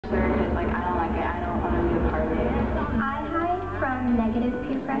negative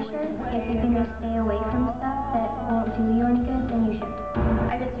peer pressure. If you can just stay away from stuff that won't do you any good, then you should.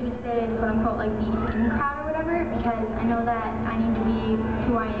 I guess you could say, quote unquote, like the in crowd or whatever, because I know that I need to be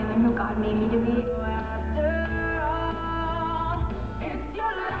who I am and who God made me to be.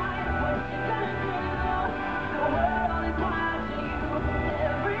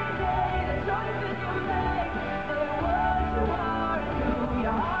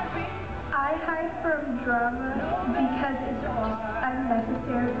 I hide from drama because it's just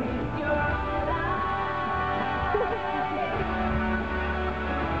unnecessary.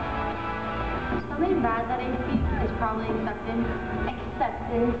 Something bad that I see is probably acceptance.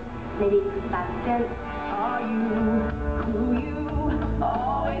 Acceptance. Maybe acceptance. Are you who you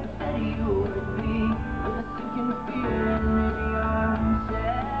always said you would be? With a sinking feeling in your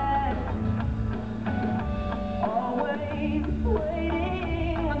chest. Always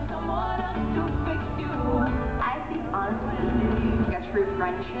waiting on someone else to fix you. I think honestly, like true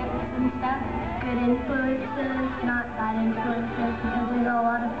friendships and stuff. Good influences, not bad influences, because there's a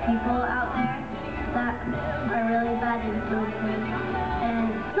lot of people out there that are really bad influences, and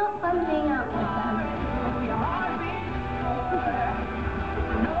it's not fun being out with them.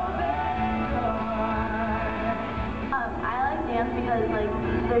 I like dance because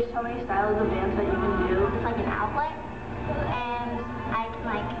there's so many styles of dance that you can do. It's like an outlet, and I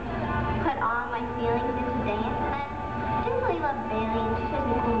can put all my feelings into dance. And I just really love Bailey, and she shows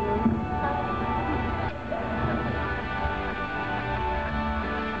me cool moves and stuff.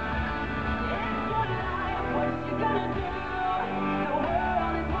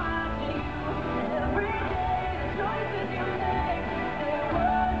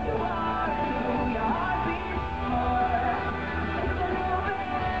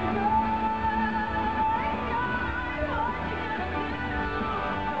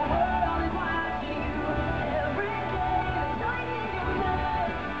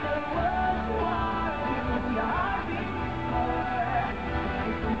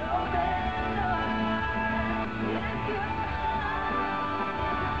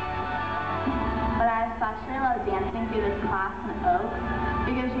 But I especially love dancing through this class in Oak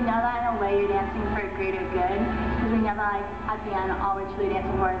because you know that in a way you're dancing for a greater good, because we know that at the end all we're truly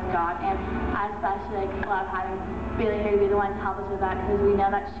dancing for is God, and I especially love having Bailey here to be the one to help us with that, because we know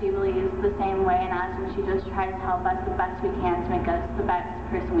that she believes the same way in us, and she just tries to help us the best we can to make us the best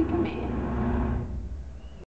person we can be.